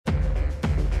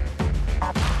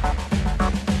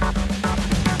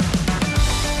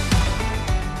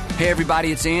Hey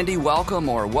everybody, it's Andy.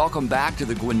 Welcome back to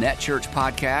the Gwinnett Church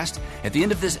Podcast. At the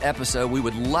end of this episode, we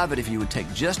would love it if you would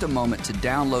take just a moment to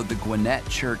download the Gwinnett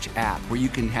Church app, where you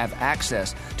can have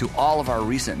access to all of our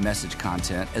recent message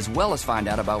content, as well as find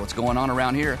out about what's going on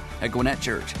around here at Gwinnett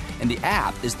Church. And the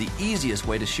app is the easiest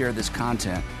way to share this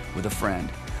content with a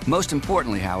friend. Most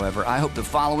importantly, however, I hope the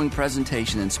following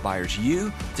presentation inspires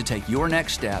you to take your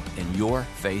next step in your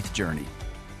faith journey.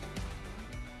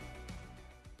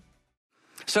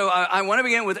 So I want to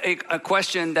begin with a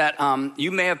question that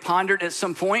you may have pondered at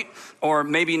some point, or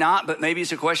maybe not, but maybe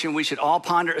it's a question we should all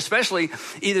ponder, especially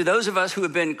either those of us who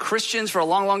have been Christians for a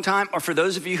long, long time, or for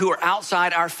those of you who are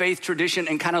outside our faith tradition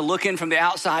and kind of look in from the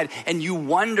outside and you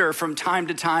wonder from time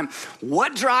to time,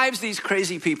 what drives these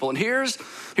crazy people? And here's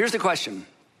the question.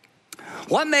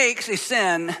 What makes a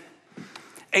sin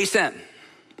a sin?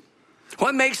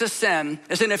 What makes a sin?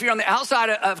 And if you're on the outside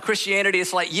of Christianity,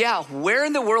 it's like, yeah, where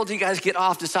in the world do you guys get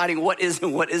off deciding what is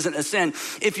and what isn't a sin?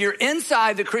 If you're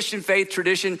inside the Christian faith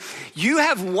tradition, you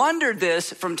have wondered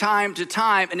this from time to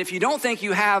time. And if you don't think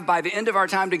you have, by the end of our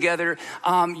time together,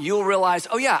 you'll realize,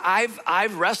 oh yeah,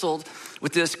 I've wrestled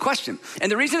with this question.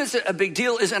 And the reason it's a big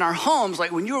deal is in our homes,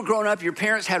 like when you were growing up, your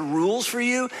parents had rules for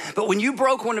you, but when you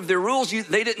broke one of their rules,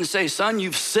 they didn't say, son,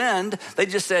 you've sinned. They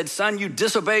just said, son, you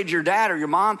disobeyed your dad or your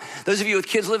mom. Those of you with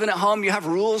kids living at home, you have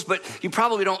rules, but you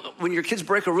probably don't, when your kids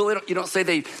break a rule, you don't say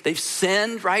they've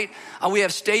sinned, right? We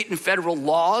have state and federal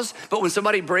laws, but when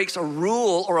somebody breaks a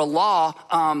rule or a law,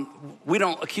 we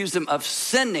don't accuse them of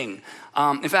sinning.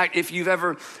 In fact, if you've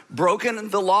ever broken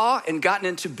the law and gotten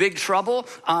into big trouble,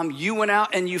 you went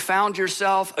out and you found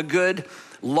yourself a good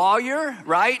lawyer,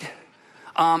 right?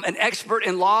 An expert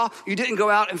in law. You didn't go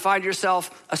out and find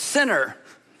yourself a sinner,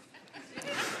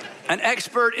 an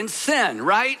expert in sin,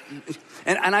 right?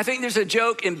 And I think there's a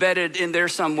joke embedded in there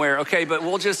somewhere, okay? But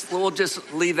we'll just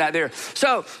leave that there.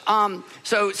 So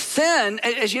sin,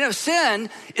 as you know, sin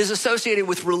is associated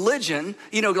with religion.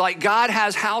 You know, like God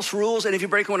has house rules, and if you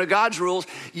break one of God's rules,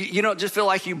 you don't just feel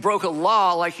like you broke a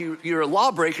law, like you're a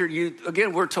lawbreaker.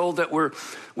 Again, we're told that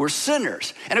we're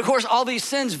sinners. And of course, all these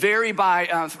sins vary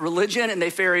by religion, and they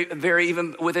vary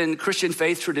even within Christian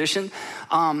faith tradition.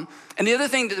 And the other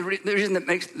thing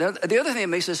that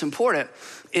makes this important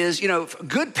is, you know,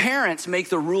 good parents make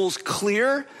the rules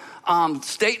clear.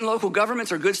 State and local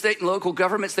governments are good state and local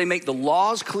governments. They make the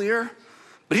laws clear.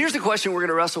 But here's the question we're going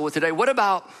to wrestle with today. What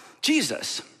about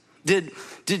Jesus? Did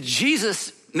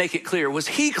Jesus make it clear? Was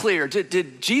he clear?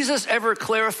 Did Jesus ever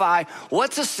clarify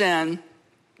what's a sin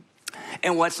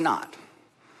and what's not?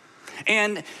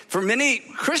 And for many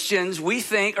Christians, we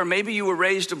think, or maybe you were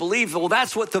raised to believe, well,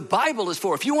 that's what the Bible is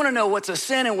for. If you want to know what's a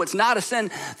sin and what's not a sin,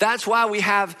 that's why we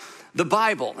have the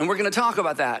Bible. And we're going to talk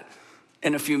about that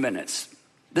in a few minutes.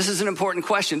 This is an important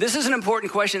question. This is an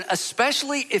important question,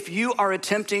 especially if you are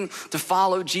attempting to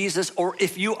follow Jesus, or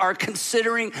if you are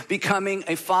considering becoming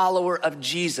a follower of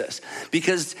Jesus.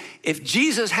 Because if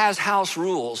Jesus has house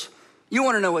rules, you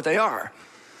want to know what they are.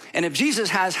 And if Jesus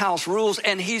has house rules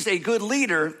and he's a good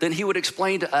leader, then he would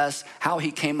explain to us how he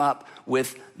came up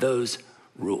with those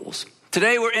rules.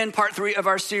 Today, we're in part 3 of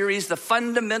our series, The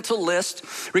Fundamental List,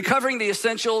 Recovering the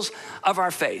Essentials of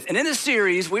Our Faith. And in this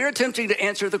series, we're attempting to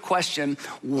answer the question,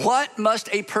 what must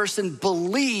a person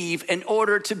believe in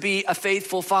order to be a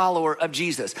faithful follower of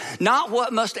Jesus? Not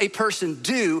what must a person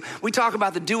do. We talk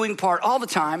about the doing part all the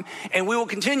time, and we will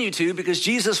continue to, because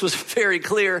Jesus was very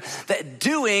clear that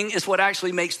doing is what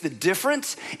actually makes the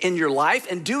difference in your life,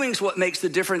 and doing is what makes the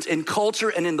difference in culture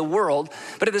and in the world.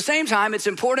 But at the same time, it's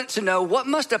important to know, what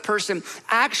must a person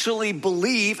actually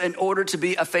believe in order to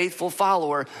be a faithful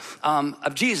follower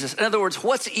of Jesus? In other words,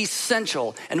 what's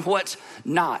essential and what's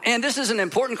not? And this is an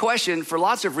important question for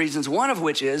lots of reasons, one of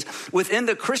which is within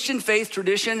the Christian faith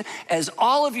tradition, as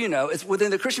all of you know, it's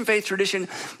within the Christian faith tradition,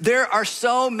 there are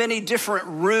so many different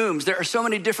rooms. There are so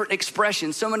many different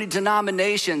expressions, so many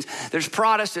denominations. There's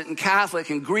Protestant and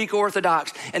Catholic and Greek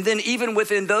Orthodox. And then even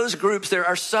within those groups, there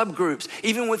are subgroups.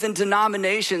 Even within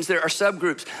denominations, there are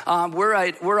subgroups.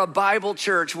 We're a Bible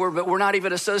church, but we're not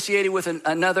even associated with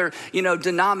another,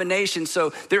 denomination.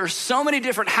 So there are so many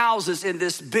different houses in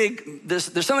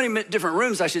there's so many different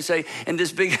rooms, I should say, in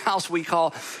this big house we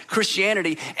call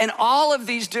Christianity. And all of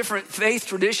these different faith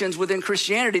traditions within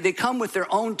Christianity, they come with their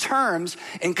own terms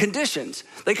and conditions.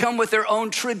 They come with their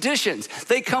own traditions.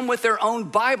 They come with their own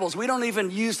Bibles. We don't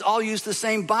even all use the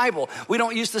same Bible. We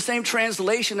don't use the same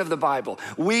translation of the Bible.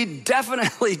 We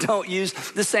definitely don't use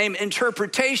the same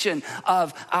interpretation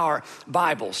of our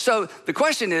Bible. So the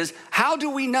question is, how do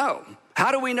we know?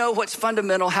 How do we know what's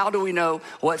fundamental? How do we know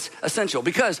what's essential?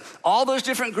 Because all those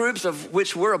different groups of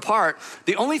which we're a part,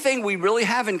 the only thing we really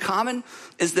have in common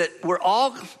is that we're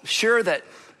all sure that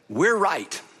we're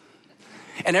right.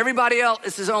 And everybody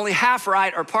else is only half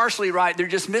right or partially right. They're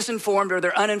just misinformed or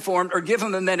they're uninformed, or give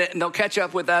them a minute and they'll catch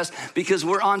up with us because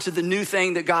we're on to the new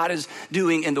thing that God is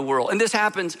doing in the world. And this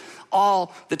happens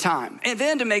all the time. And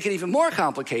then to make it even more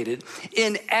complicated,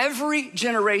 in every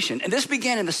generation, and this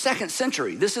began in the 2nd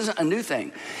century, this isn't a new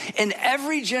thing. In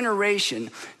every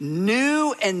generation,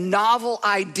 new and novel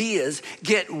ideas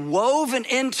get woven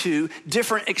into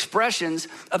different expressions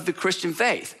of the Christian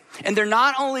faith. And they're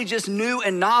not only just new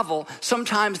and novel,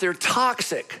 sometimes they're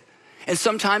toxic and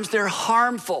sometimes they're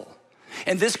harmful.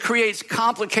 And this creates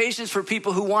complications for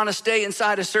people who want to stay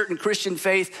inside a certain Christian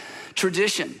faith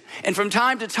tradition. And from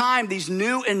time to time, these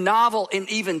new and novel and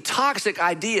even toxic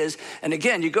ideas, and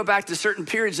again, you go back to certain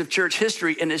periods of church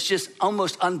history and it's just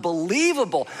almost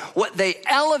unbelievable what they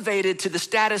elevated to the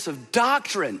status of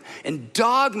doctrine and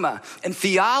dogma and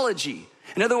theology.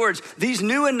 In other words, these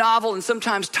new and novel and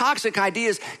sometimes toxic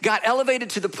ideas got elevated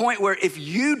to the point where if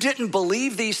you didn't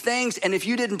believe these things and if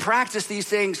you didn't practice these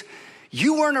things,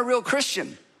 you weren't a real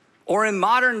Christian. Or in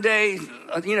modern day,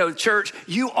 church,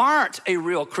 you aren't a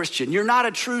real Christian. You're not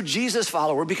a true Jesus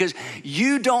follower because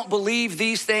you don't believe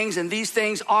these things, and these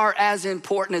things are as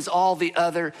important as all the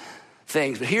other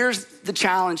things. But here's the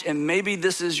challenge, and maybe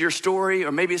this is your story,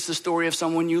 or maybe it's the story of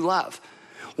someone you love.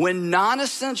 When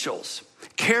non-essentials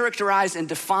characterize and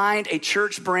define a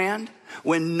church brand,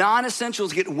 when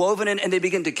non-essentials get woven in and they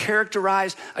begin to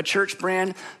characterize a church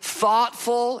brand,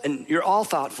 thoughtful, and you're all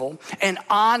thoughtful, and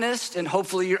honest, and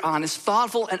hopefully you're honest,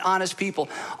 thoughtful and honest people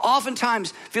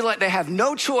oftentimes feel like they have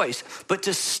no choice but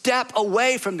to step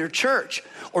away from their church,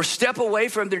 or step away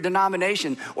from their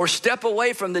denomination, or step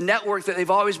away from the network that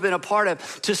they've always been a part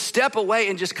of, to step away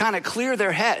and just kind of clear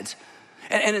their heads.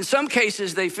 And in some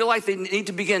cases, they feel like they need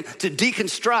to begin to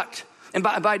deconstruct. And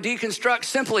by deconstruct,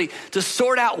 simply to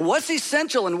sort out what's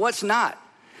essential and what's not.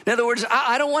 In other words,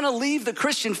 I don't want to leave the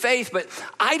Christian faith, but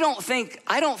I don't think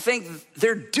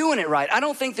they're doing it right. I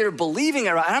don't think they're believing it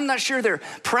right. I'm not sure they're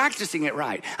practicing it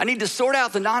right. I need to sort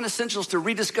out the non-essentials to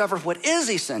rediscover what is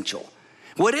essential,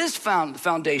 what is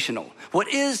foundational, what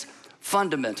is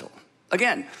fundamental.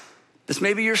 Again, this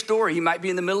may be your story. You might be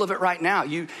in the middle of it right now.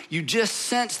 You just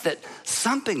sense that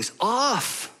something's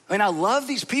off. I mean, I love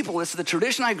these people. It's the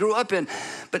tradition I grew up in,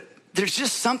 but there's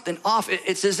just something off.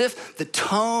 It's as if the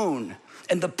tone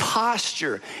and the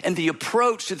posture and the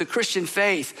approach to the Christian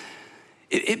faith,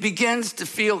 it begins to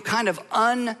feel kind of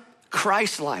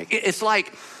un-Christ-like. It's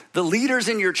like the leaders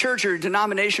in your church or your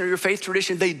denomination or your faith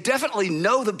tradition, they definitely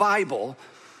know the Bible,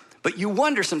 but you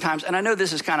wonder sometimes, and I know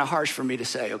this is kind of harsh for me to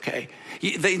say, okay?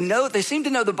 They seem to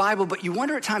know the Bible, but you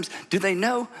wonder at times, do they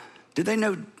know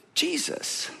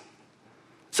Jesus?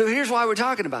 So here's why we're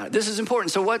talking about it. This is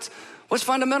important. So what's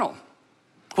fundamental?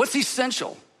 What's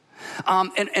essential?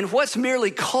 And what's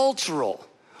merely cultural?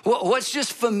 What's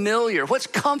just familiar? What's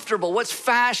comfortable? What's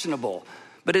fashionable?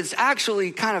 But it's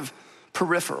actually kind of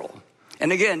peripheral.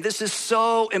 And again, this is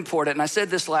so important. And I said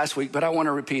this last week, but I want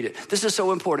to repeat it. This is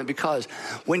so important because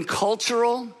when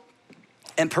cultural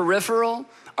and peripheral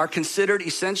are considered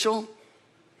essential,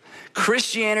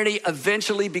 Christianity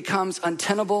eventually becomes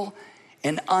untenable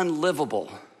and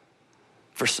unlivable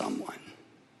for someone.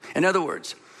 In other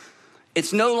words,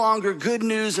 it's no longer good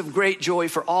news of great joy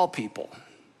for all people.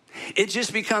 It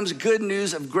just becomes good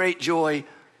news of great joy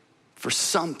for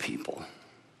some people.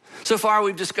 So far,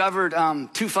 we've discovered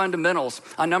two fundamentals.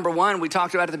 Number one, we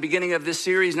talked about at the beginning of this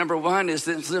series. Number one is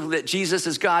that Jesus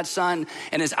is God's son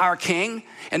and is our king.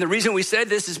 And the reason we said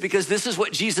this is because this is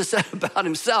what Jesus said about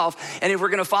himself. And if we're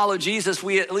going to follow Jesus,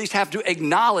 we at least have to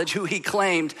acknowledge who he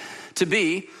claimed to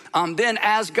be. Then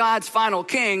as God's final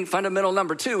king, fundamental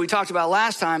number two, we talked about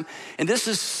last time, and this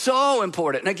is so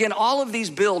important. And again, all of these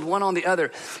build one on the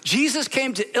other. Jesus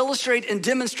came to illustrate and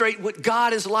demonstrate what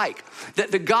God is like.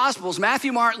 That the Gospels,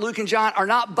 Matthew, Mark, Luke, and John are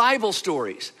not Bible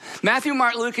stories. Matthew,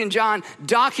 Mark, Luke, and John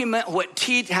document what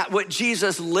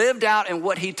Jesus lived out and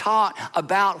what he taught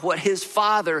about what his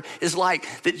Father is like.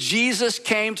 That Jesus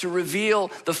came to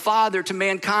reveal the Father to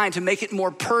mankind, to make it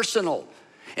more personal.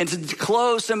 And to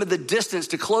close some of the distance,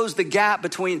 to close the gap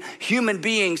between human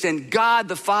beings and God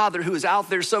the Father who is out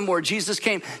there somewhere. Jesus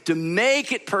came to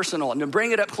make it personal and to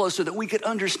bring it up close so that we could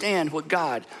understand what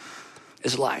God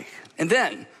is like. And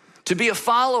then to be a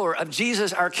follower of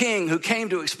Jesus, our King, who came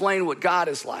to explain what God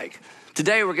is like.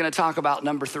 Today we're going to talk about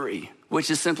number three, which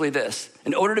is simply this.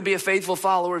 In order to be a faithful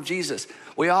follower of Jesus,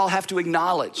 we all have to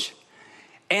acknowledge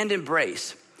and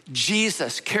embrace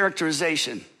Jesus'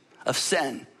 characterization of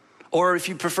sin, or if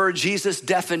you prefer, Jesus'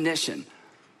 definition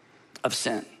of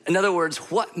sin. In other words,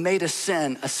 what made a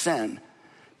sin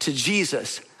to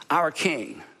Jesus, our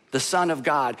King, the Son of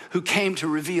God, who came to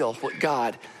reveal what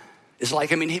God is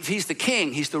like. I mean, if he's the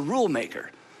king, he's the rule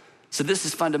maker. So this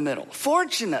is fundamental.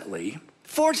 Fortunately,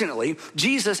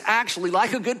 Jesus actually,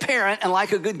 like a good parent and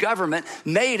like a good government,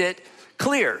 made it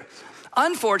clear.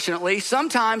 Unfortunately,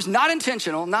 sometimes, not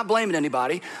intentional, not blaming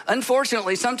anybody,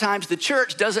 unfortunately, sometimes the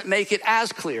church doesn't make it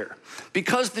as clear.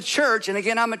 Because the church, and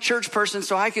again, I'm a church person,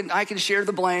 so I can share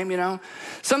the blame,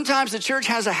 Sometimes the church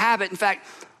has a habit, in fact,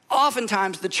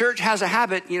 oftentimes the church has a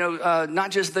habit, not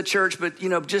just the church, but,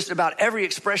 just about every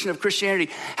expression of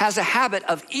Christianity has a habit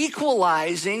of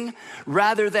equalizing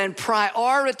rather than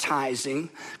prioritizing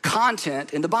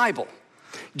content in the Bible.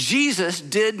 Jesus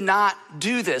did not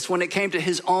do this when it came to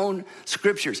his own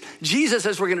scriptures. Jesus,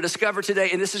 as we're going to discover today,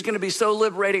 and this is going to be so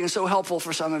liberating and so helpful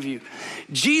for some of you,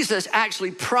 Jesus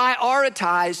actually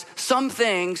prioritized some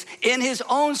things in his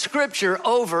own scripture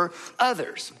over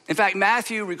others. In fact,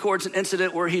 Matthew records an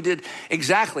incident where he did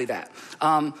exactly that.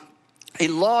 A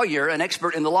lawyer, an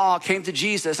expert in the law, came to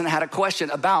Jesus and had a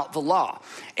question about the law.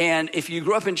 And if you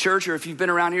grew up in church or if you've been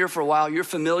around here for a while, you're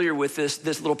familiar with this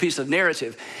little piece of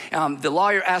narrative. The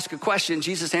lawyer asks a question,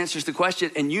 Jesus answers the question,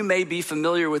 and you may be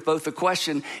familiar with both the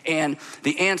question and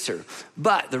the answer.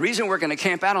 But the reason we're going to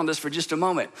camp out on this for just a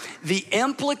moment, the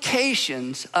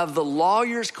implications of the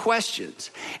lawyer's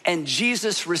questions and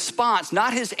Jesus' response,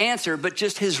 not his answer, but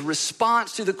just his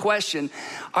response to the question,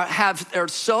 are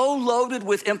so loaded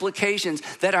with implications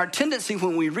that our tendency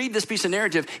when we read this piece of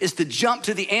narrative is to jump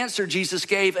to the answer Jesus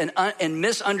gave and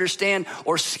misunderstand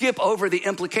or skip over the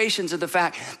implications of the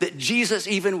fact that Jesus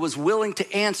even was willing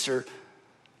to answer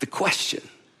the question.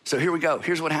 So here we go.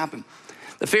 Here's what happened.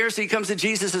 The Pharisee comes to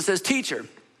Jesus and says, "Teacher,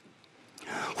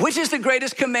 which is the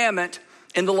greatest commandment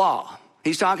in the law?"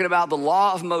 He's talking about the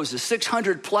law of Moses,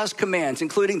 600 plus commands,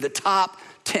 including the top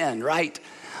 10, right?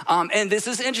 And this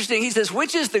is interesting. He says,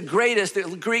 which is the greatest? The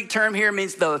Greek term here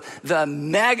means the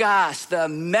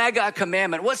mega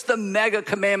commandment. What's the mega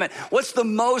commandment? What's the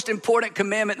most important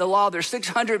commandment in the law? There's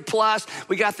 600 plus.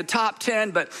 We got the top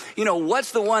 10, but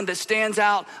what's the one that stands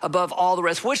out above all the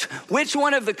rest? Which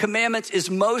one of the commandments is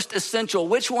most essential?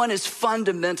 Which one is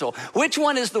fundamental? Which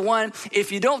one is the one,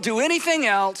 if you don't do anything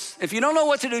else, if you don't know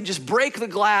what to do, just break the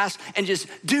glass and just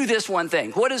do this one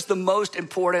thing? What is the most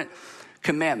important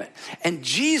commandment? And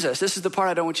Jesus, this is the part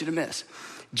I don't want you to miss.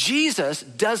 Jesus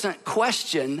doesn't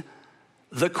question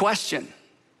the question.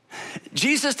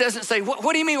 Jesus doesn't say,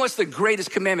 what do you mean what's the greatest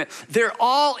commandment? They're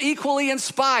all equally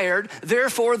inspired,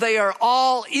 therefore they are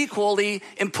all equally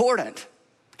important.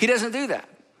 He doesn't do that.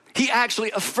 He actually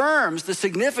affirms the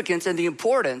significance and the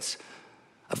importance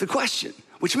of the question,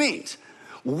 which means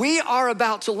we are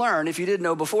about to learn, if you didn't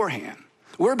know beforehand,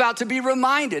 we're about to be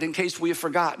reminded, in case we have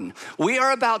forgotten. We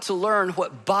are about to learn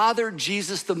what bothered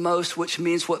Jesus the most, which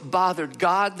means what bothered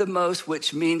God the most,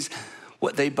 which means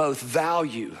what they both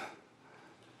value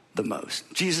the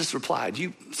most. Jesus replied,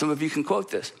 some of you can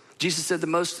quote this. Jesus said the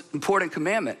most important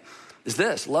commandment is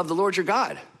this: love the Lord your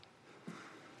God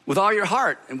with all your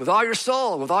heart and with all your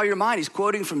soul and with all your mind. He's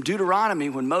quoting from Deuteronomy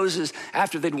when Moses,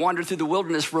 after they'd wandered through the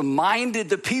wilderness, reminded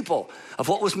the people of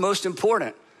what was most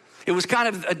important. It was kind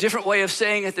of a different way of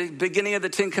saying at the beginning of the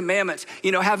 10 Commandments,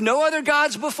 have no other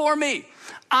gods before me.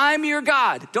 I'm your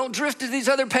God. Don't drift to these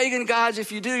other pagan gods.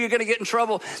 If you do, you're going to get in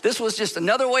trouble. This was just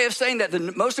another way of saying that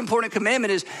the most important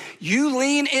commandment is you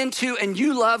lean into and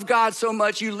you love God so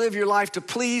much, you live your life to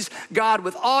please God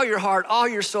with all your heart, all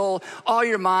your soul, all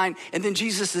your mind. And then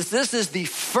Jesus says, this is the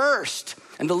first.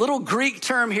 And the little Greek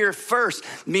term here, first,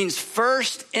 means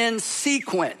first in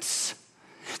sequence.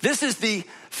 This is the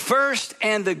first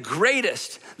and the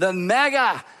greatest, the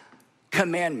mega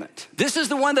commandment. This is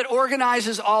the one that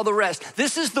organizes all the rest.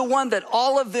 This is the one that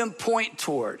all of them point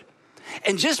toward.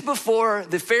 And just before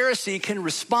the Pharisee can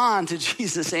respond to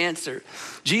Jesus' answer,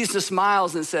 Jesus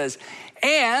smiles and says,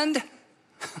 and,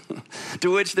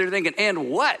 to which they're thinking, and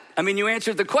what? I mean, you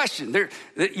answered the question.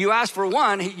 You asked for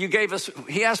one,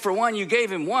 he asked for one, you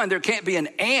gave him one. There can't be an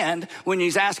and when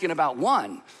he's asking about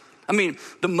one. I mean,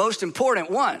 the most important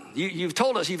one. You've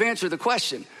told us, you've answered the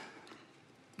question.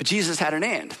 But Jesus had an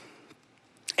and.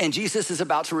 And Jesus is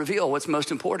about to reveal what's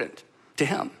most important to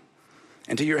him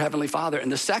and to your heavenly Father. And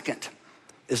the second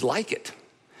is like it.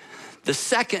 The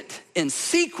second in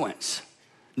sequence,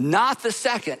 not the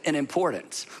second in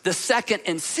importance. The second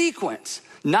in sequence,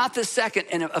 not the second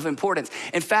of importance.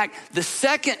 In fact, the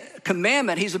second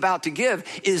commandment he's about to give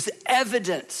is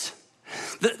evidence.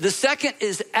 The second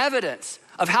is evidence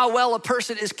of how well a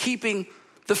person is keeping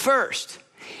the first.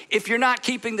 If you're not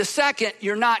keeping the second,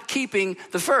 you're not keeping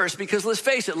the first, because let's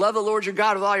face it, love the Lord your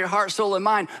God with all your heart, soul, and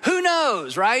mind. Who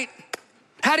knows, right?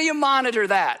 How do you monitor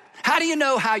that? How do you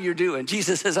know how you're doing?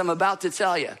 Jesus says, I'm about to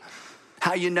tell you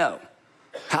how you know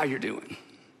how you're doing.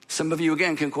 Some of you,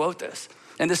 again, can quote this.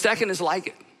 And the second is like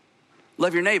it.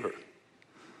 Love your neighbor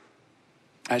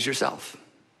as yourself.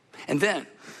 And then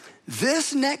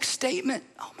this next statement,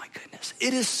 oh my goodness,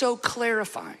 it is so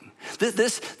clarifying.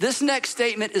 This next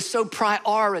statement is so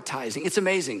prioritizing. It's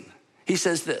amazing. He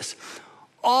says this,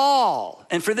 all,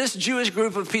 and for this Jewish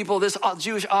group of people, this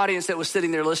Jewish audience that was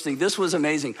sitting there listening, this was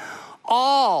amazing.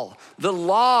 All the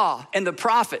law and the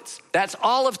prophets, that's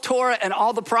all of Torah and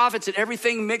all the prophets and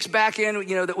everything mixed back in,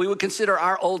 that we would consider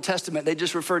our Old Testament. They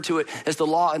just refer to it as the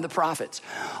law and the prophets.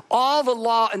 All the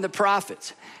law and the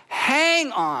prophets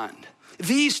hang on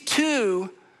these two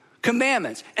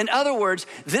commandments. In other words,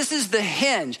 this is the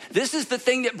hinge. This is the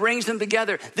thing that brings them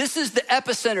together. This is the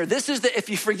epicenter. This is if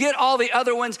you forget all the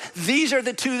other ones, these are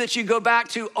the two that you go back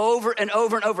to over and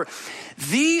over and over.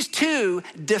 These two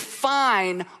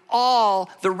define all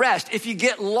the rest. If you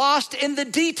get lost in the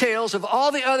details of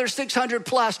all the other 600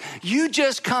 plus, you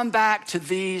just come back to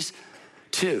these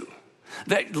two.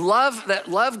 That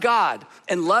love God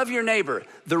and love your neighbor.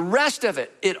 The rest of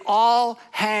it, it all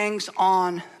hangs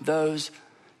on those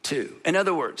two. In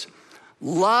other words,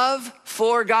 love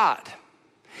for God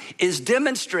is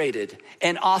demonstrated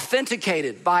and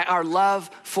authenticated by our love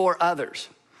for others.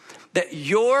 That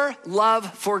your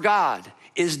love for God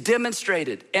is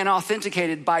demonstrated and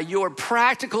authenticated by your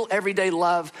practical everyday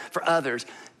love for others,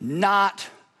 not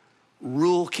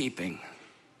rule keeping.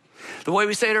 The way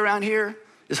we say it around here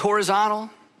is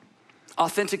horizontal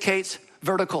authenticates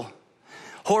vertical.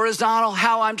 Horizontal,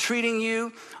 how I'm treating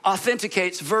you,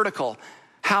 authenticates vertical,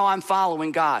 how I'm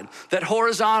following God. That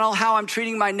horizontal, how I'm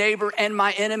treating my neighbor and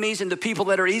my enemies and the people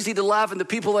that are easy to love and the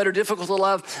people that are difficult to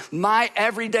love, my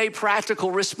everyday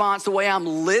practical response, the way I'm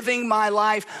living my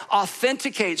life,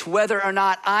 authenticates whether or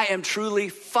not I am truly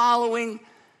following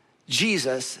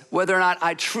Jesus, whether or not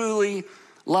I truly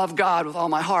love God with all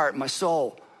my heart, my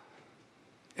soul,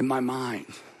 and my mind.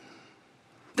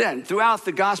 Then, throughout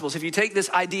the Gospels, if you take this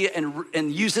idea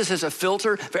and use this as a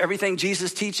filter for everything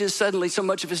Jesus teaches, suddenly so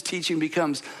much of his teaching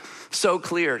becomes so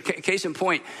clear. Case in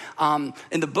point,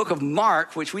 in the book of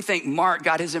Mark, which we think Mark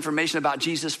got his information about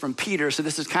Jesus from Peter, so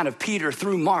this is kind of Peter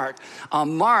through Mark.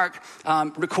 Mark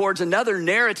records another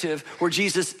narrative where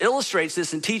Jesus illustrates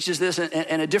this and teaches this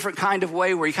in a different kind of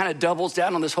way, where he kind of doubles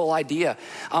down on this whole idea.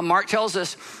 Mark tells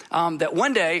us that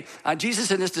one day Jesus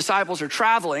and his disciples are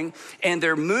traveling, and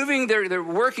they're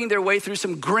working their way through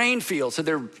some grain fields. So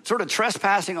they're sort of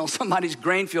trespassing on somebody's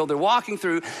grain field. They're walking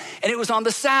through, and it was on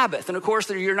the Sabbath. And of course,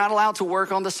 you're not allowed to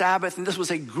work on the Sabbath. And this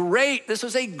was a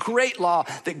great law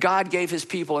that God gave his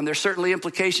people. And there's certainly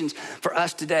implications for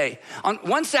us today. On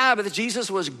one Sabbath, Jesus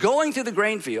was going through the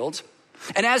grain fields.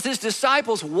 And as his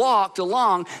disciples walked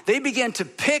along, they began to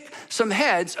pick some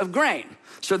heads of grain.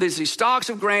 So there's these stalks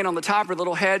of grain on the top are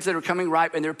little heads that are coming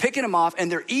ripe, and they're picking them off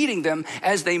and they're eating them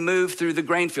as they move through the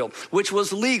grain field, which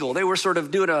was legal. They were sort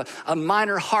of doing a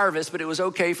minor harvest, but it was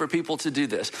okay for people to do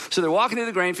this. So they're walking through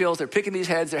the grain fields, they're picking these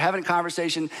heads, they're having a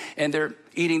conversation, and they're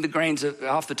eating the grains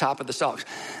off the top of the stalks.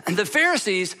 And the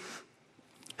Pharisees,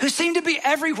 who seem to be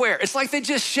everywhere. It's like they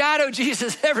just shadow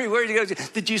Jesus everywhere. He goes,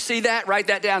 did you see that? Write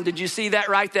that down. Did you see that?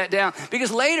 Write that down.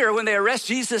 Because later when they arrest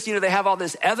Jesus, they have all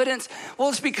this evidence. Well,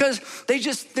 it's because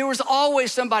there was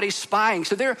always somebody spying.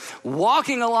 So they're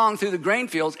walking along through the grain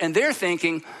fields and they're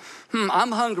thinking,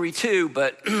 I'm hungry too,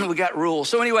 but we got rules.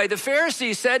 So anyway, the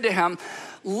Pharisees said to him,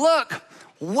 look,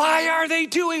 why are they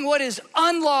doing what is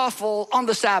unlawful on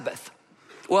the Sabbath?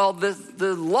 Well,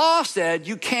 the law said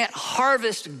you can't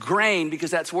harvest grain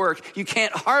because that's work. You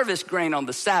can't harvest grain on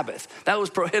the Sabbath. That was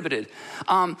prohibited.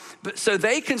 So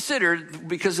they considered,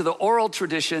 because of the oral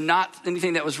tradition, not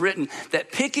anything that was written,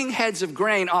 that picking heads of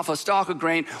grain off a stalk of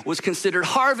grain was considered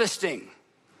harvesting.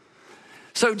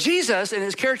 So Jesus, in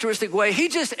his characteristic way, he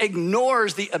just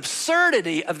ignores the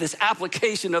absurdity of this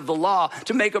application of the law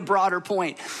to make a broader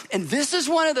point. And this is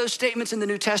one of those statements in the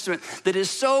New Testament that is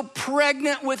so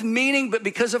pregnant with meaning, but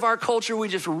because of our culture, we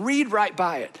just read right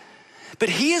by it. But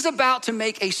he is about to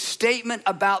make a statement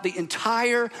about the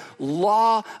entire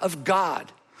law of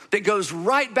God that goes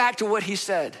right back to what he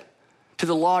said to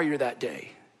the lawyer that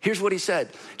day. Here's what he said.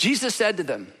 Jesus said to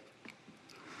them,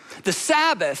 the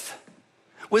Sabbath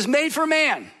was made for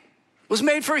man, was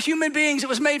made for human beings, it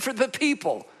was made for the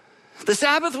people. The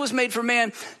Sabbath was made for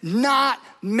man, not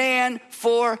man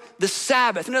for the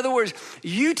Sabbath. In other words,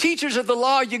 you teachers of the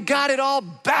law, you got it all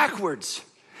backwards.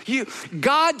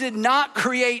 God did not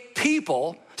create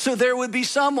people so there would be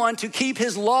someone to keep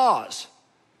his laws.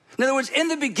 In other words, in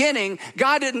the beginning,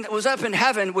 God was up in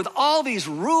heaven with all these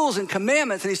rules and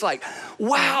commandments, and he's like,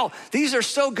 wow, these are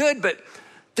so good, but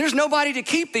there's nobody to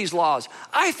keep these laws.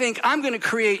 I think I'm gonna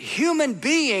create human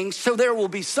beings so there will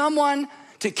be someone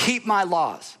to keep my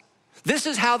laws. This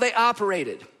is how they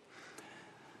operated.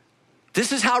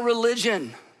 This is how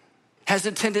religion has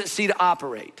a tendency to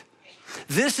operate.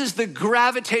 This is the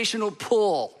gravitational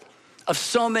pull of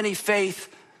so many faith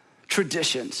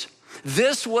traditions.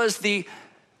 This was the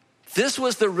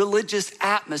religious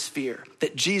atmosphere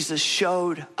that Jesus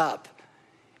showed up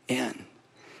in.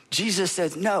 Jesus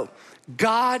said, no,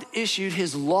 God issued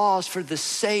his laws for the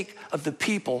sake of the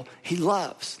people he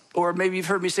loves. Or maybe you've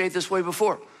heard me say it this way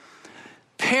before.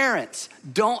 Parents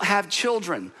don't have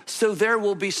children, so there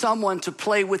will be someone to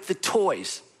play with the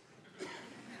toys.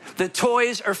 The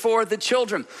toys are for the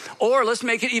children. Or let's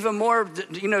make it even more,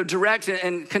 direct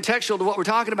and contextual to what we're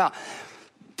talking about.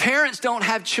 Parents don't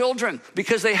have children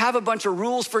because they have a bunch of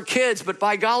rules for kids, but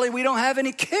by golly, we don't have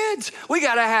any kids. We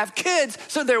gotta have kids,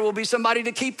 so there will be somebody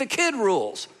to keep the kid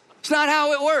rules. It's not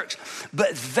how it works.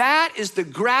 But that is the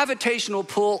gravitational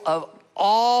pull of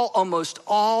almost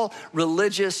all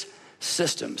religious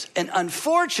systems. And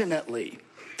unfortunately,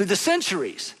 through the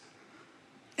centuries,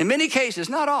 in many cases,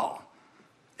 not all,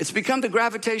 it's become the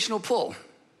gravitational pull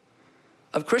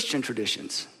of Christian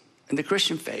traditions and the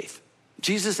Christian faith.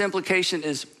 Jesus' implication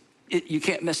is, you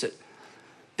can't miss it.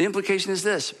 The implication is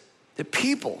this, that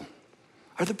people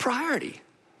are the priority,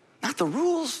 not the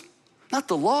rules, not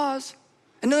the laws.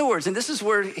 In other words, and this is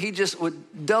where he just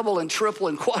would double and triple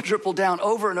and quadruple down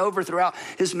over and over throughout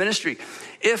his ministry.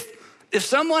 If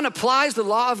someone applies the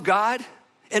law of God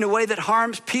in a way that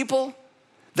harms people,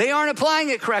 they aren't applying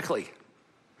it correctly.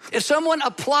 If someone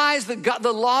applies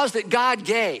the laws that God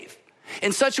gave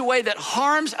in such a way that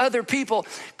harms other people,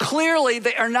 clearly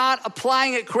they are not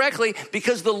applying it correctly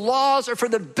because the laws are for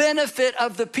the benefit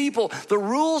of the people. The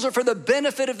rules are for the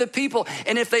benefit of the people.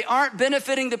 And if they aren't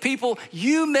benefiting the people,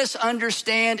 you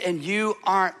misunderstand and you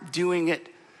aren't doing it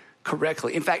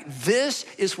correctly. In fact, this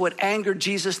is what angered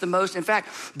Jesus the most. In fact,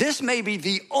 this may be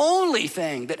the only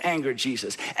thing that angered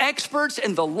Jesus. Experts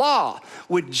in the law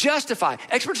would justify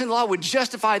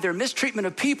their mistreatment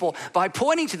of people by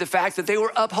pointing to the fact that they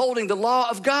were upholding the law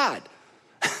of God,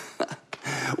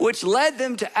 which led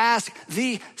them to ask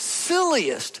the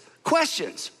silliest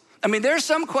questions. I mean, there's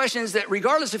some questions that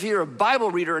regardless if you're a Bible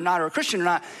reader or not, or a Christian or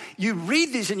not, you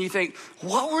read these and you think,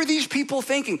 what were these people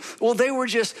thinking? Well, they were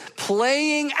just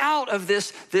playing out of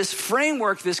this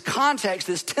framework, this context,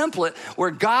 this template where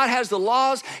God has the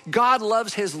laws. God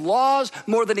loves his laws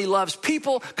more than he loves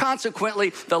people.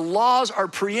 Consequently, the laws are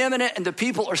preeminent and the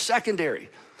people are secondary.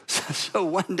 So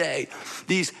one day,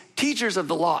 these teachers of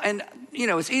the law, and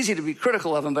it's easy to be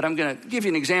critical of them, but I'm gonna give you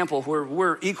an example where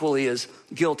we're equally as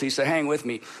guilty, so hang with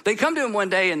me. They come to him one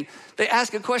day and they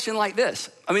ask a question like this.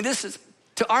 I mean, this is,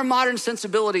 to our modern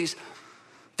sensibilities,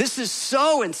 this is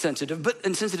so insensitive,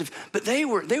 but they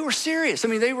were serious. I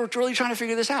mean, they were really trying to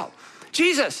figure this out.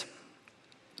 Jesus,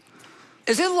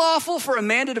 is it lawful for a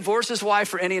man to divorce his wife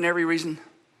for any and every reason?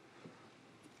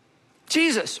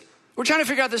 Jesus, we're trying to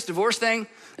figure out this divorce thing.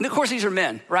 And of course, these are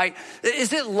men, right?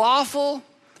 Is it lawful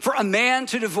for a man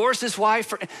to divorce his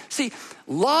wife? See,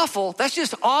 lawful, that's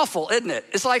just awful, isn't it?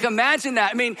 It's like, imagine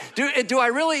that. I mean, do I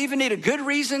really even need a good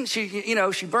reason?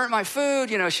 She burnt my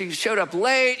food, she showed up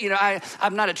late,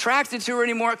 I'm not attracted to her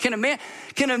anymore. Can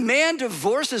a man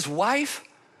divorce his wife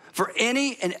for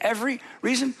any and every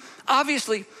reason?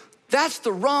 Obviously, that's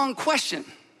the wrong question.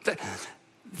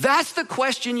 That's the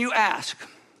question you ask.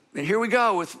 And here we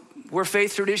go with where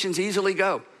faith traditions easily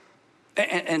go.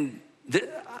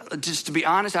 Just to be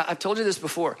honest, I've told you this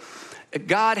before.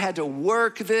 God had to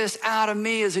work this out of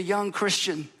me as a young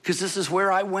Christian because this is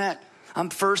where I went. I'm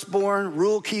firstborn,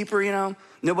 rule keeper,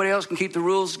 Nobody else can keep the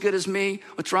rules as good as me.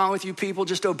 What's wrong with you people?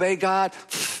 Just obey God.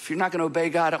 If you're not going to obey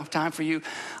God, I don't have time for you.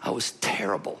 I was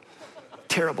terrible.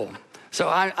 So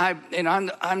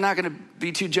I'm not going to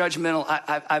be too judgmental.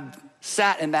 I've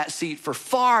sat in that seat for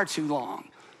far too long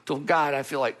till God, I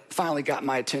feel like, finally got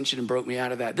my attention and broke me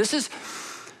out of that. This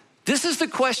is the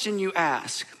question you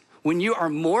ask when you are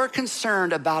more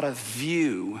concerned about a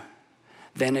view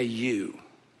than a you.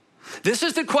 This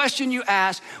is the question you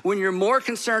ask when you're more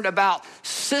concerned about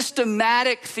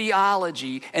systematic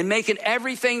theology and making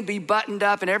everything be buttoned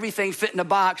up and everything fit in a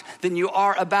box than you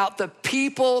are about the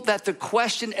people that the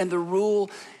question and the rule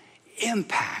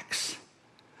impacts.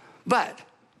 But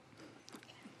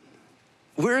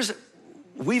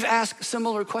we've asked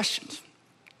similar questions.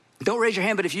 Don't raise your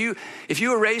hand, but if you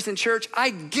were raised in church, I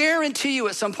guarantee you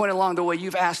at some point along the way,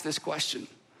 you've asked this question.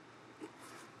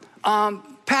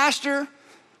 Pastor,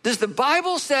 does the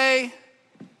Bible say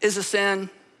is a sin?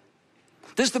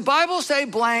 Does the Bible say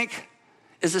blank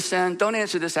is a sin? Don't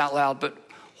answer this out loud, but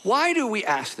why do we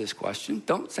ask this question?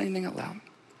 Don't say anything out loud.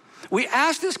 We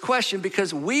ask this question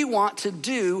because we want to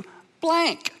do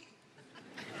blank,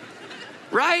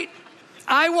 right?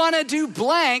 I want to do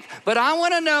blank, but I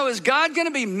want to know, is God going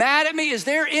to be mad at me? Is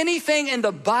there anything in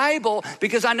the Bible?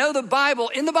 Because I know in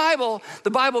the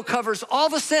Bible covers all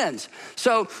the sins.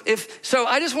 So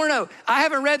I just want to know, I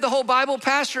haven't read the whole Bible,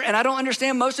 Pastor, and I don't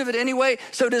understand most of it anyway.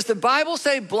 So does the Bible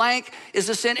say blank is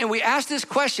a sin? And we ask this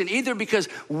question either because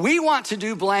we want to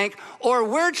do blank or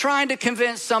we're trying to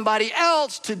convince somebody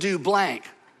else to do blank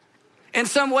in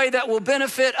some way that will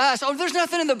benefit us. Oh, there's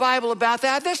nothing in the Bible about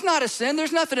that. That's not a sin.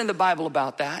 There's nothing in the Bible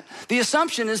about that. The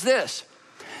assumption is this,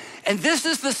 and this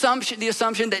is the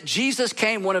assumption that Jesus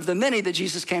came, one of the many that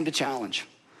Jesus came to challenge.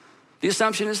 The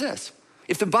assumption is this: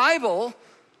 if the Bible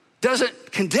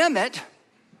doesn't condemn it,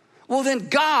 well, then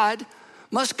God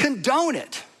must condone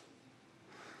it.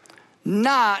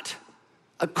 Not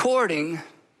according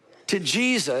to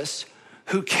Jesus,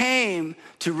 who came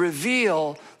to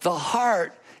reveal the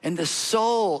heart and the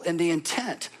soul and the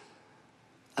intent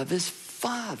of his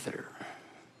Father.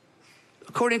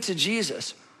 According to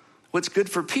Jesus, what's good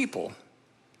for people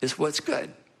is what's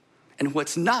good, and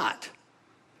what's not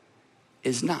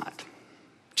is not.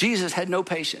 Jesus had no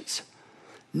patience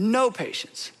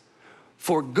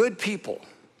for good people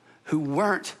who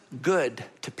weren't good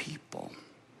to people.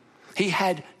 He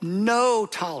had no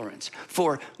tolerance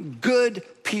for good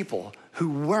people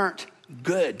who weren't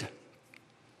good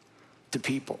to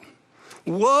people.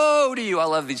 Woe to you. I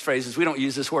love these phrases. We don't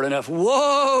use this word enough.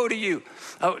 Woe to you.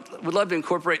 I would love to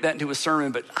incorporate that into a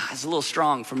sermon, but it's a little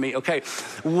strong for me. Okay.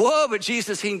 Whoa, but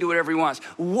Jesus, he can do whatever he wants.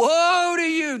 Woe to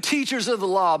you, teachers of the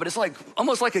law. But it's like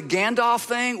almost like a Gandalf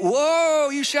thing. Whoa,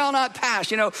 you shall not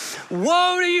pass.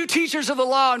 Woe to you, teachers of the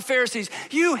law and Pharisees,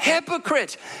 you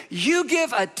hypocrites. You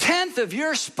give a tenth of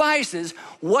your spices,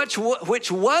 which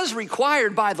was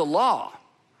required by the law.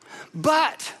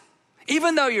 But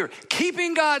even though you're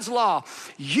keeping God's law,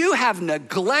 you have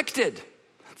neglected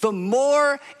the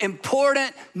more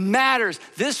important matters.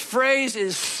 This phrase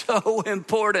is so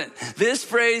important. This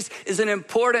phrase is an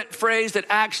important phrase that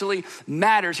actually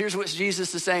matters. Here's what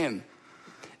Jesus is saying.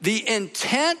 The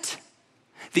intent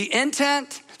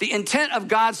of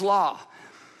God's law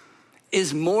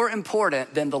is more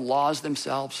important than the laws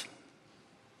themselves.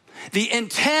 The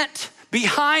intent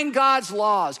behind God's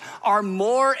laws are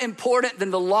more important than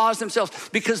the laws themselves,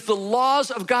 because the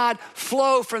laws of God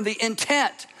flow from the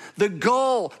intent, the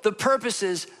goal, the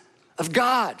purposes of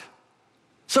God.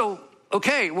 So what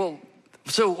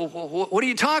are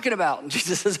you talking about? And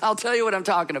Jesus says, I'll tell you what I'm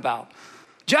talking about.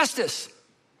 Justice,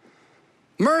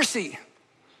 mercy,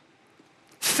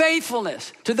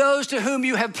 faithfulness to those to whom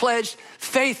you have pledged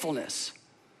faithfulness.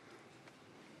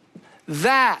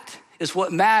 That is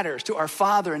what matters to our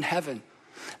Father in heaven.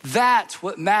 That's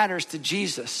what matters to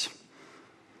Jesus.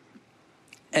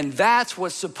 And that's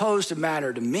what's supposed to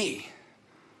matter to me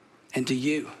and to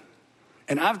you.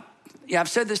 And I've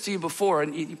said this to you before,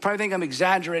 and you probably think I'm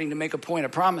exaggerating to make a point. I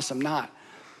promise I'm not.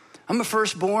 I'm a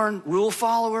firstborn rule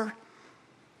follower.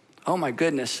 Oh my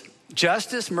goodness.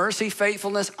 Justice, mercy,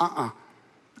 faithfulness,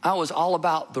 I was all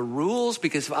about the rules,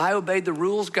 because if I obeyed the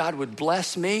rules, God would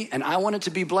bless me, and I wanted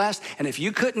to be blessed. And if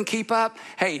you couldn't keep up,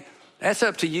 hey, that's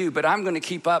up to you, but I'm going to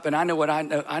keep up, and I know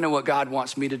what God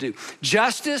wants me to do.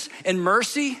 Justice and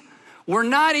mercy were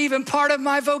not even part of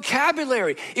my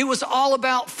vocabulary. It was all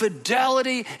about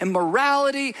fidelity and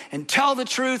morality and tell the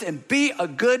truth and be a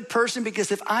good person,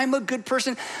 because if I'm a good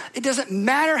person, it doesn't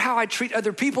matter how I treat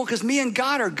other people, because me and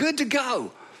God are good to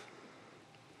go.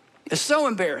 It's so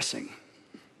embarrassing.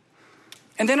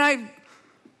 And then I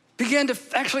began to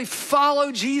actually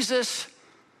follow Jesus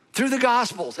through the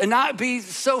Gospels and not be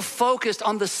so focused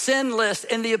on the sin list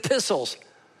in the epistles.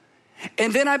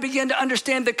 And then I began to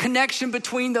understand the connection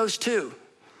between those two.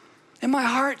 And my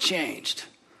heart changed.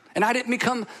 And I didn't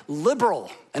become liberal.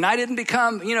 And I didn't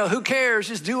become, who cares,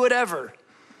 just do whatever.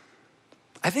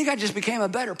 I think I just became a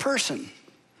better person.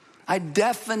 I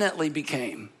definitely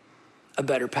became a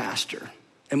better pastor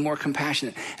and more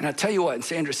compassionate. And I'll tell you what, and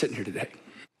Sandra's sitting here today,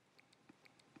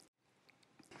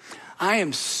 I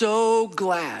am so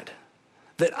glad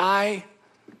that I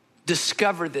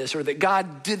discovered this, or that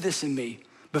God did this in me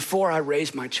before I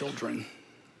raised my children.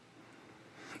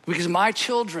 Because my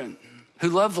children who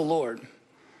love the Lord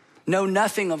know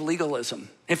nothing of legalism.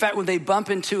 In fact, when they bump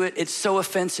into it, it's so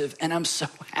offensive, and I'm so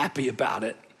happy about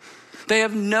it. They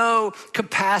have no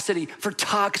capacity for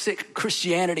toxic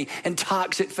Christianity and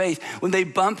toxic faith. When they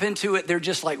bump into it, they're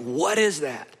just like, what is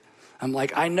that? I'm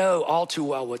like, I know all too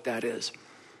well what that is.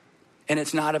 And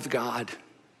it's not of God,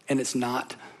 and it's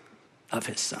not of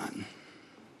his son.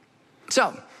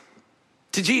 So,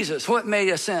 to Jesus, what made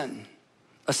a sin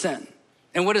a sin?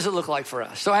 And what does it look like for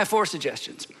us? So I have 4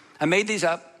 suggestions. I made these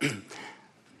up.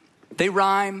 They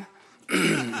rhyme.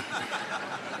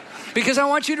 Because I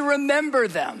want you to remember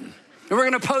them. And we're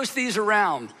gonna post these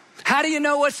around. How do you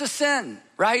know what's a sin,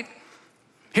 right?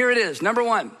 Here it is. Number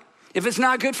 1, if it's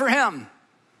not good for him,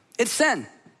 it's sin.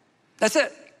 That's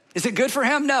it. Is it good for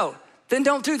him? No. Then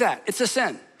don't do that. It's a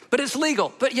sin. But it's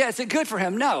legal. But yeah, is it good for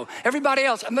him? No. Everybody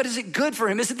else, but is it good for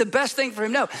him? Is it the best thing for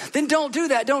him? No. Then don't do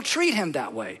that. Don't treat him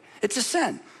that way. It's a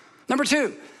sin. Number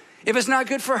 2, if it's not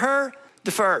good for her,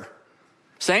 defer.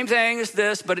 Same thing as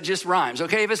this, but it just rhymes,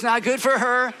 okay? If it's not good for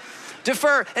her,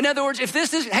 defer. In other words, if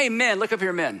this is, hey, men, look up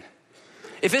here, men.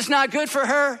 If it's not good for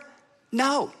her,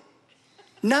 no.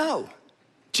 No.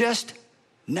 Just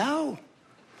no.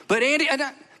 But Andy,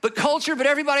 but culture, but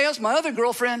everybody else, my other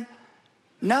girlfriend,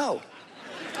 no.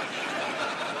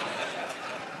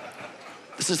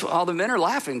 This is all the men are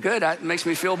laughing. Good, that makes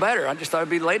me feel better. I just thought it'd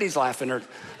be ladies laughing, or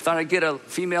thought I'd get a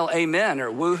female amen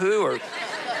or woohoo, or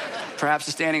perhaps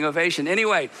a standing ovation.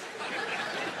 Anyway,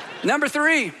 number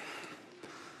 3,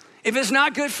 if it's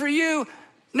not good for you,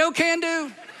 no can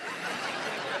do.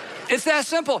 It's that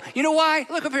simple. You know why?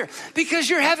 Look up here. Because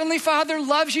your heavenly Father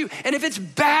loves you. And if it's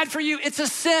bad for you, it's a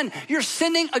sin. You're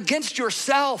sinning against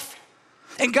yourself.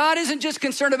 And God isn't just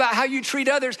concerned about how you treat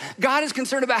others. God is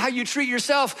concerned about how you treat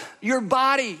yourself, your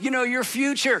body, your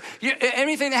future,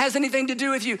 anything that has anything to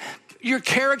do with you, your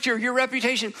character, your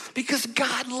reputation, because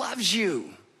God loves you.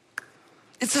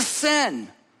 It's a sin.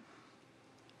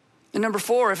 And number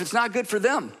 4, if it's not good for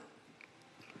them,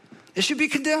 it should be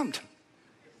condemned.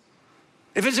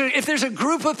 If there's a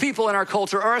group of people in our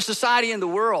culture or our society in the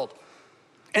world,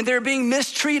 and they're being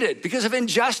mistreated because of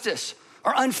injustice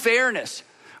or unfairness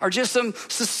or just some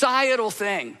societal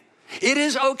thing, it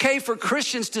is okay for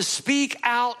Christians to speak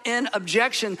out in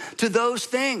objection to those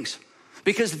things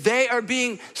because they are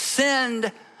being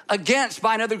sinned against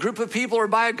by another group of people or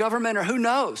by a government or who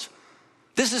knows.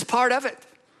 This is part of it.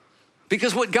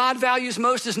 Because what God values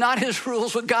most is not his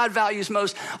rules. What God values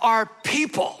most are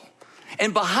people.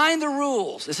 And behind the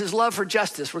rules is his love for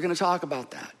justice. We're going to talk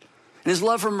about that. And his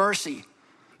love for mercy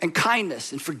and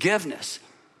kindness and forgiveness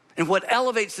and what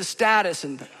elevates the status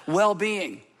and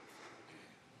well-being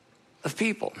of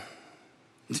people.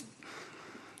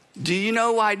 Do you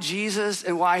know why Jesus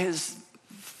and why his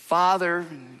Father,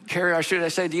 or should I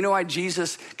say, do you know why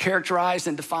Jesus characterized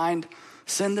and defined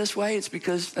sin this way? It's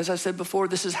because, as I said before,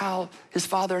 this is how his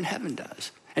Father in heaven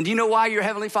does. And do you know why your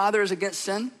heavenly Father is against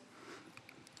sin?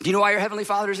 Do you know why your heavenly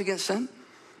Father is against sin?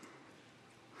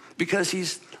 Because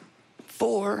he's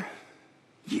for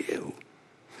you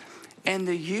and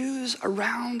the yous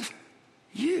around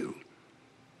you.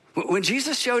 When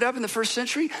Jesus showed up in the first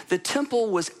century, the temple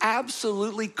was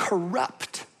absolutely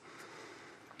corrupt.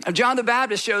 John the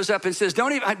Baptist shows up and says,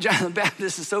 John the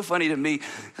Baptist is so funny to me.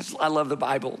 I love the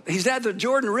Bible. He's at the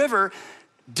Jordan River,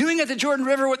 doing at the Jordan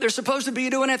River what they're supposed to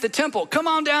be doing at the temple. Come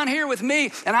on down here with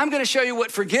me, and I'm gonna show you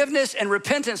what forgiveness and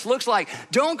repentance looks like.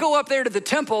 Don't go up there to the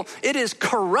temple. It is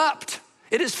corrupt.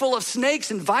 It is full of snakes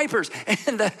and vipers.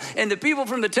 And the people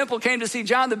from the temple came to see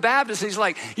John the Baptist, and he's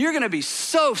like, you're gonna be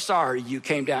so sorry you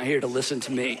came down here to listen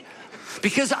to me.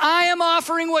 Because I am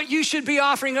offering what you should be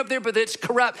offering up there, but it's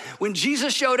corrupt. When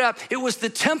Jesus showed up, it was the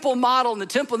temple model, and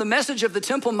the message of the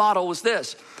temple model was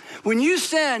this: when you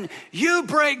sin, you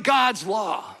break God's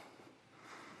law.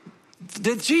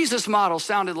 The Jesus model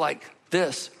sounded like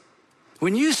this: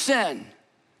 when you sin,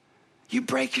 you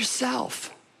break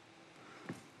yourself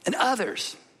and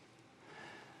others,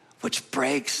 which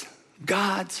breaks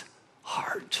God's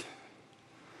heart.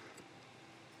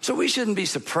 So we shouldn't be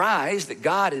surprised that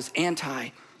God is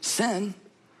anti-sin,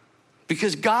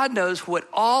 because God knows what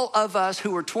all of us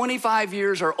who are 25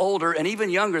 years or older and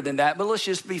even younger than that, but let's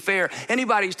just be fair,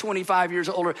 anybody who's 25 years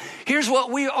or older, here's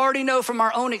what we already know from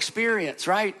our own experience,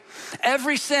 right?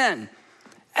 Every sin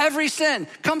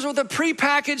comes with a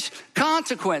prepackaged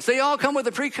consequence. They all come with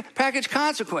a prepackaged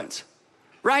consequence,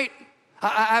 right?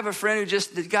 I have a friend who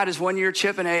just got his 1-year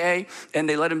chip in AA, and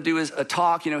they let him do a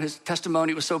talk. His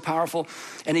testimony was so powerful.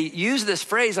 And he used this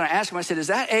phrase, and I asked him, I said, is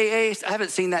that AA? I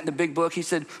haven't seen that in the big book. He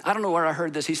said, I don't know where I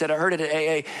heard this. He said, I heard it at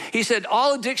AA. He said,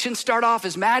 all addictions start off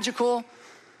as magical,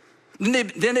 then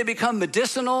they become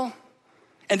medicinal,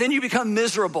 and then you become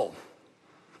miserable.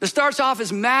 It starts off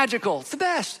as magical. It's the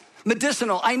best.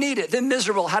 Medicinal, I need it. Then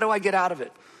miserable, how do I get out of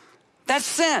it? That's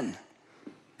sin.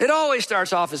 It always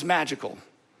starts off as magical.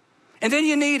 And then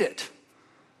you need it.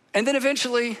 And then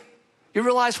eventually You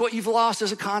realize what you've lost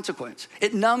as a consequence.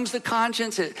 It numbs the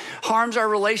conscience. It harms our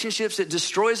relationships. It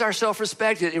destroys our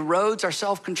self-respect. It erodes our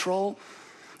self-control.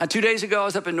 2 days ago, I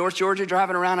was up in North Georgia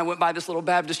driving around. I went by this little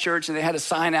Baptist church, and they had a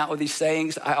sign out with these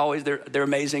sayings. They're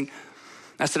amazing.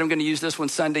 I said, I'm going to use this one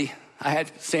Sunday. I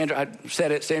said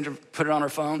it. Sandra put it on her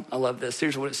phone. I love this.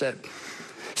 Here's what it said.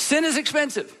 Sin is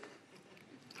expensive.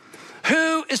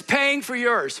 Who is paying for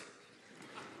yours?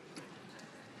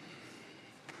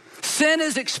 Sin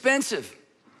is expensive.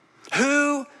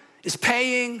 Who is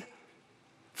paying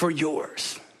for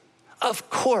yours?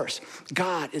 Of course,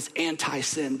 God is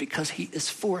anti-sin because he is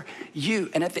for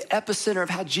you. And at the epicenter of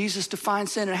how Jesus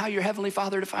defines sin and how your Heavenly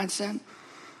Father defines sin,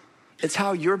 it's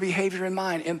how your behavior and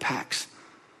mine impacts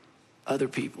other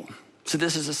people. So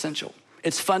this is essential.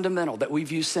 It's fundamental that we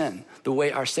view sin the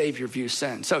way our Savior views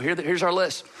sin. So here's our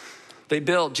list. They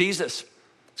build Jesus.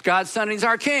 It's God's son and he's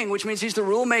our king, which means he's the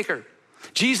rule maker.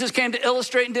 Jesus came to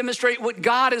illustrate and demonstrate what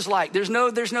God is like. There's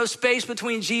no space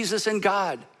between Jesus and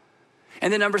God.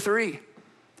 And then number 3,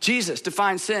 Jesus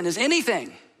defines sin as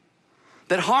anything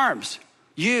that harms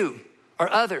you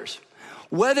or others,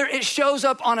 whether it shows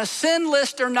up on a sin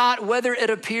list or not, whether it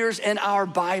appears in our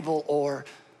Bible or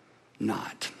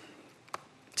not.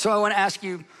 So I want to ask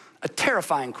you a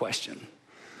terrifying question.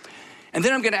 And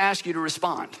then I'm going to ask you to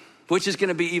respond, which is going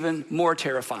to be even more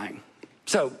terrifying.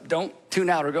 So don't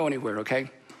tune out or go anywhere, okay?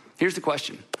 Here's the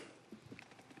question.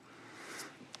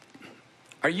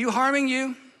 Are you harming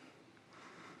you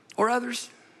or others?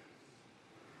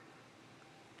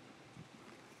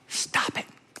 Stop it.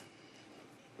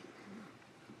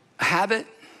 A habit,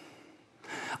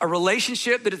 a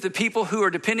relationship that if the people who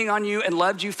are depending on you and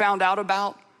loved you found out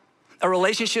about, a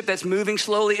relationship that's moving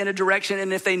slowly in a direction,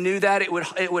 and if they knew that, it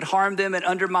would harm them and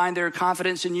undermine their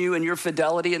confidence in you and your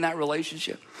fidelity in that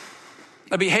relationship.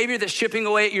 A behavior that's chipping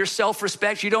away at your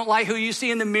self-respect. You don't like who you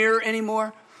see in the mirror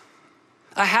anymore.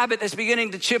 A habit that's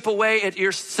beginning to chip away at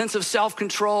your sense of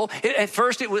self-control. At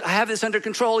first, I have this under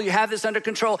control, you have this under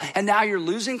control, and now you're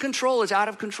losing control, it's out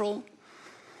of control.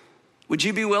 Would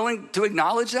you be willing to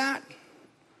acknowledge that?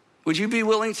 Would you be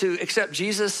willing to accept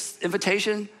Jesus'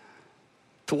 invitation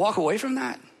to walk away from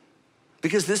that?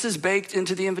 Because this is baked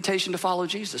into the invitation to follow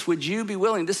Jesus. Would you be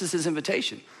willing, this is his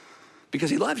invitation, because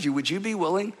he loves you, would you be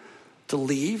willing to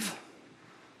leave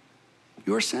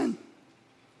your sin?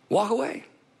 Walk away.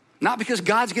 Not because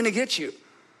God's gonna get you,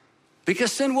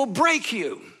 because sin will break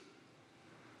you.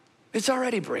 It's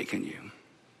already breaking you.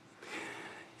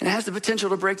 And it has the potential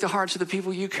to break the hearts of the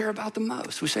people you care about the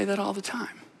most. We say that all the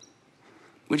time.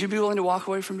 Would you be willing to walk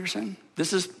away from your sin?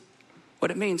 This is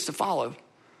what it means to follow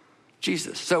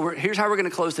Jesus. So here's how we're gonna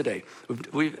close today.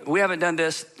 We haven't done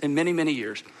this in many, many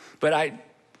years, but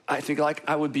I think like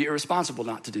I would be irresponsible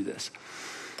not to do this.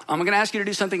 I'm gonna ask you to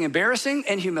do something embarrassing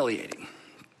and humiliating.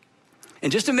 In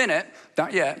just a minute,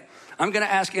 not yet, I'm gonna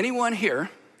ask anyone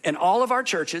here in all of our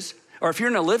churches, or if you're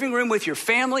in a living room with your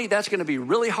family, that's gonna be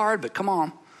really hard, but come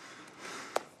on.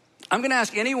 I'm gonna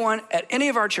ask anyone at any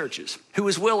of our churches who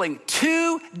is willing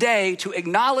today to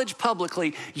acknowledge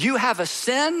publicly you have a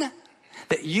sin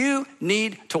that you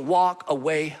need to walk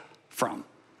away from.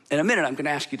 In a minute, I'm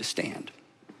gonna ask you to stand.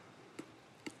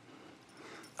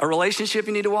 A relationship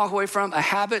you need to walk away from, a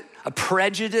habit, a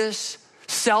prejudice,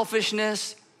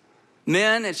 selfishness.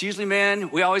 Men, it's usually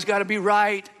men, we always gotta be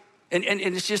right. And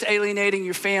it's just alienating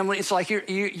your family. It's like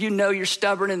you're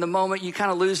stubborn in the moment, you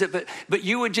kind of lose it, but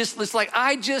you would just, it's like,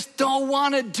 I just don't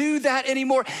wanna do that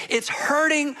anymore. It's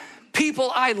hurting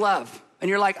people I love. And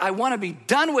you're like, I wanna be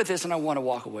done with this and I wanna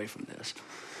walk away from this.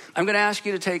 I'm gonna ask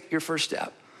you to take your first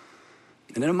step.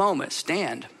 And in a moment,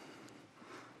 stand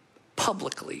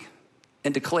publicly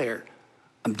and declare,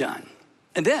 I'm done.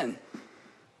 And then,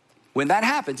 when that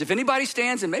happens, if anybody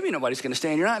stands, and maybe nobody's gonna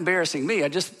stand, you're not embarrassing me. I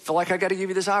just feel like I gotta give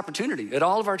you this opportunity at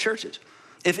all of our churches.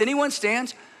 If anyone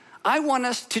stands, I want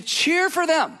us to cheer for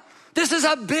them. This is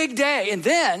a big day. And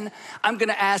then I'm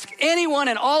gonna ask anyone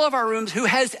in all of our rooms who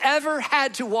has ever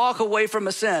had to walk away from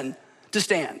a sin to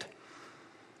stand.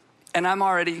 And I'm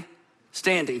already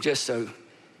standing, just so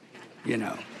you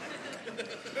know.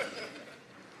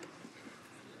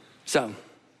 So,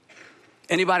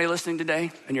 anybody listening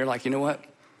today, and you're like, you know what?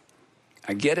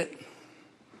 I get it,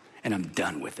 and I'm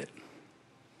done with it.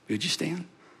 Would you stand?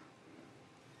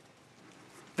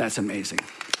 That's amazing.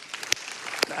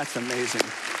 That's amazing.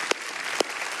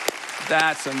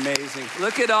 That's amazing.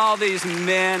 Look at all these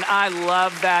men. I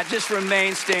love that. Just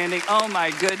remain standing. Oh my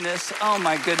goodness. Oh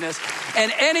my goodness.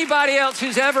 And anybody else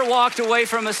who's ever walked away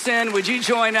from a sin, would you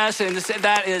join us? And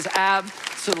that is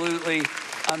absolutely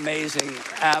amazing.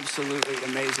 Absolutely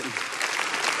amazing.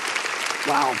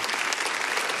 Wow.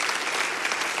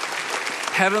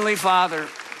 Heavenly Father,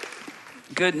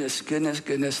 goodness,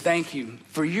 thank you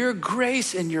for your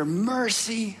grace and your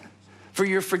mercy, for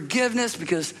your forgiveness,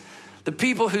 because the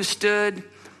people who stood,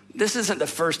 this isn't the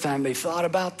first time they thought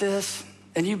about this,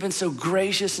 and you've been so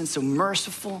gracious and so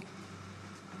merciful.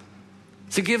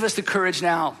 So give us the courage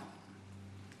now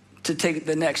to take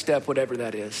the next step, whatever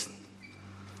that is.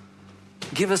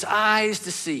 Give us eyes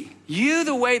to see you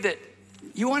the way that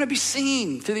you want to be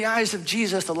seen, through the eyes of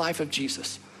Jesus, the life of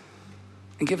Jesus.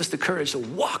 And give us the courage to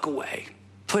walk away,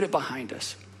 put it behind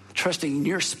us, trusting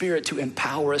your Spirit to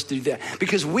empower us to do that.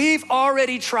 Because we've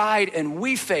already tried and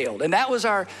we failed. And that was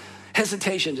our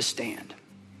hesitation to stand.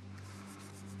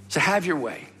 So have your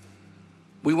way.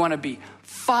 We want to be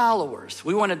followers.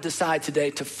 We want to decide today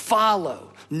to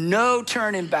follow. No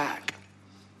turning back.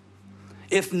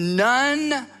 If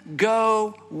none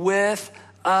go with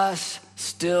us,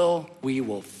 still we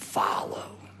will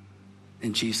follow.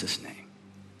 In Jesus' name,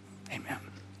 amen.